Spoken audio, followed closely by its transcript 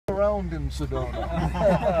around in Sedona.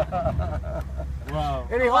 Wow.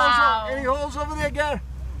 Any holes over there, Gary?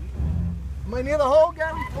 Am I near the hole,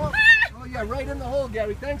 Gary? Oh, yeah, right in the hole,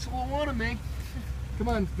 Gary. Thanks for warning me. Come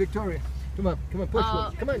on, Victoria. Come on, push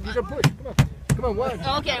one. Come on, you gotta push. Come on, one.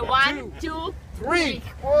 Okay, one, two, three.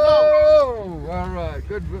 Whoa! All right,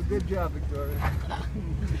 good job, Victoria.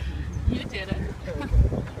 You did it.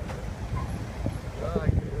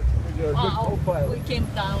 Wow, we came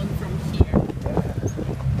down from here.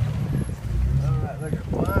 All right, look at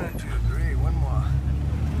 1, 2, 3, one more.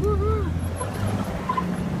 Woohoo!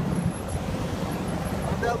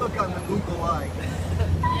 How'd that look on the Google Eye?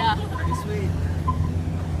 Yeah. Pretty sweet.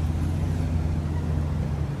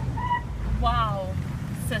 Wow,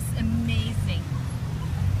 this is amazing.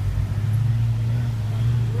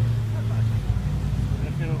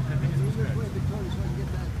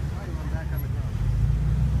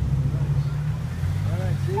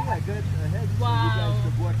 See, I got ahead so you guys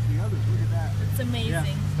could watch the others. Look at that. It's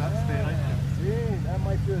amazing. See, that's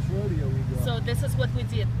my first rodeo we go. So this is what we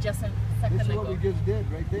did just a second ago. This is what we just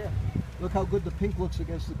did right there. Look how good the pink looks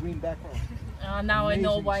against the green background. Now amazing I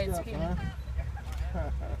know why stuff, it's here.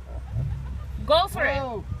 Huh? Go for it.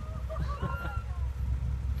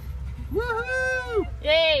 Woohoo!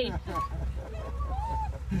 Yay!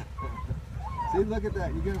 See, look at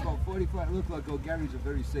that. You get about 45. Look like, oh, Gary's a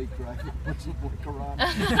very safe driver. Puts the book around. All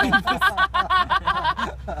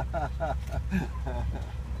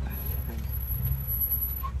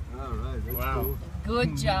right. That's wow. cool.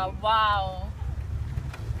 Good job. Wow.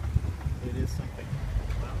 It is something.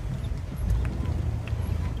 Wow.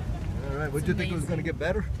 All right. What did you think it was going to get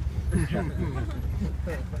better?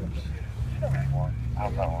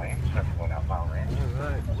 Outbound lane, 71 outbound lane. All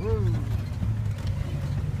right. Woo.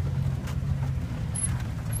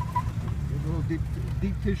 A little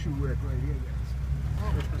deep tissue work right here,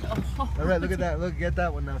 guys. All right, look at that. Look, get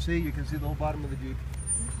that one now. See, you can see the whole bottom of the Jeep.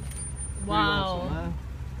 Wow. Awesome, huh?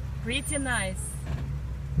 Pretty nice.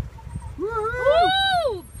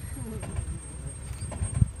 Woohoo! Woo!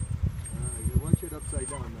 You want it upside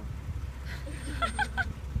down now. I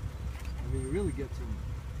mean, you really get some.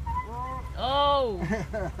 Oh!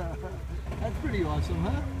 That's pretty awesome,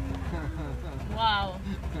 huh? Wow.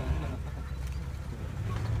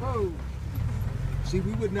 Whoa! See,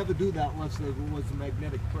 we would never do that unless there was a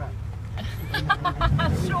magnetic track.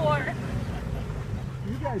 Sure.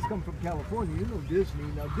 You guys come from California, you know Disney.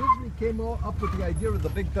 Now, Disney came up with the idea of the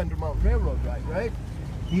Big Thunder Mountain Railroad ride, right?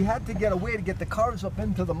 He had to get a way to get the cars up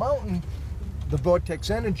into the mountain. The vortex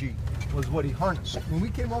energy was what he harnessed. When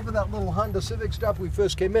we came over that little Honda Civic stop we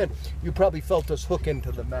first came in, you probably felt us hook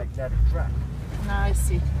into the magnetic track. Now I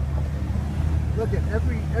see. Look at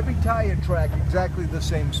every tire track exactly the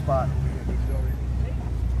same spot over here, Victoria.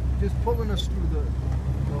 Just pulling us through the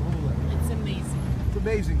whole area. It's amazing. It's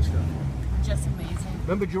amazing stuff. Just amazing.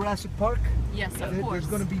 Remember Jurassic Park? Yes, of course. There's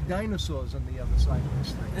going to be dinosaurs on the other side of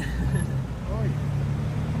this thing. Oh, yeah.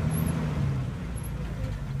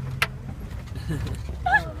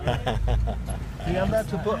 See,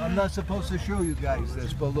 I'm not supposed to show you guys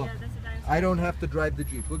this, but look, I don't have to drive the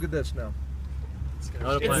Jeep. Look at this now.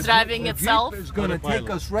 It's driving itself. It's going to take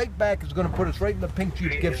us right back. It's going to put us right in the pink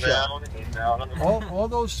Jeep gift shop. All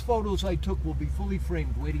those photos I took will be fully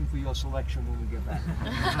framed, waiting for your selection when we get back.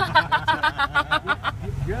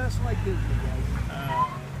 Just like this, guys.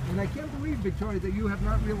 And I can't believe, Victoria, that you have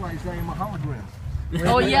not realized I am a hologram.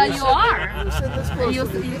 Oh yeah, you are. You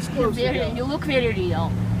look very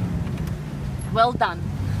real. Well done.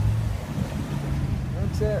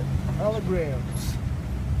 That's it. Holograms.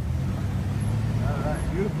 Alright,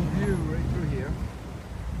 beautiful view right through here.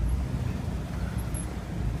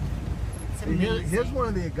 It's amazing. Here's one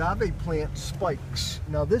of the agave plant spikes.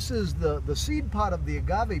 Now this is the seed pot of the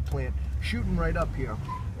agave plant shooting right up here.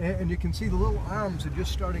 And you can see the little arms are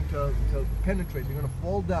just starting to penetrate. They're going to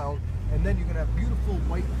fall down, and then you're going to have beautiful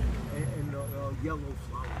white and yellow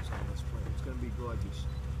flowers on this plant. It's going to be gorgeous.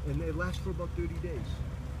 And they last for about 30 days.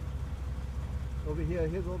 Over here,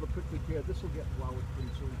 here's all the prickly pear. This will get flowered pretty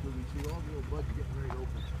soon too. We see all the little buds getting ready to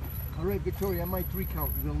open. All right, Victoria, I might 3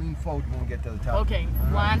 count. We're going to lean forward when we get to the top. Okay,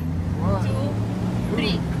 right. 1, 2,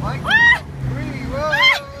 3. Michael, 3.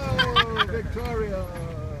 Whoa, Victoria.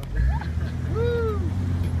 Woo.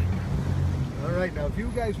 All right, now if you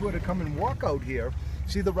guys were to come and walk out here,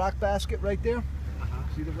 see the rock basket right there?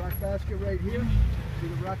 See the rock basket right here? See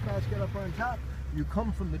the rock basket up on top? You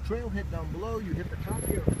come from the trailhead down below, you hit the top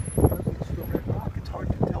here. Because it's the red rock, it's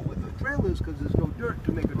hard to tell where the trail is because there's no dirt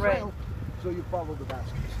to make a trail. Right. So you follow the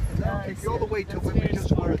baskets. And that'll take you all the way to where we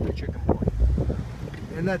just were at the chicken point.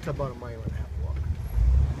 And that's about a 1.5 mile walk.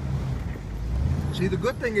 See, the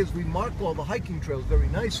good thing is we mark all the hiking trails very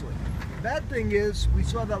nicely. The bad thing is we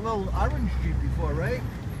saw that little orange Jeep before, right?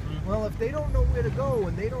 Well, if they don't know where to go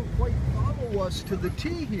and they don't quite follow us to the T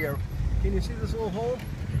here, can you see this little hole?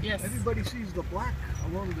 Yes. Everybody sees the black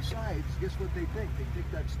along the sides. Guess what they think? They think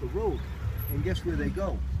that's the road. And guess where they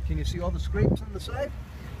go? Can you see all the scrapes on the side?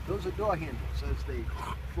 Those are door handles as they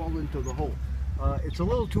fall into the hole. It's a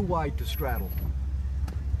little too wide to straddle.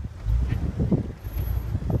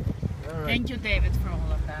 All right. Thank you, David, for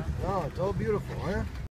all of that. Oh, it's all beautiful, huh?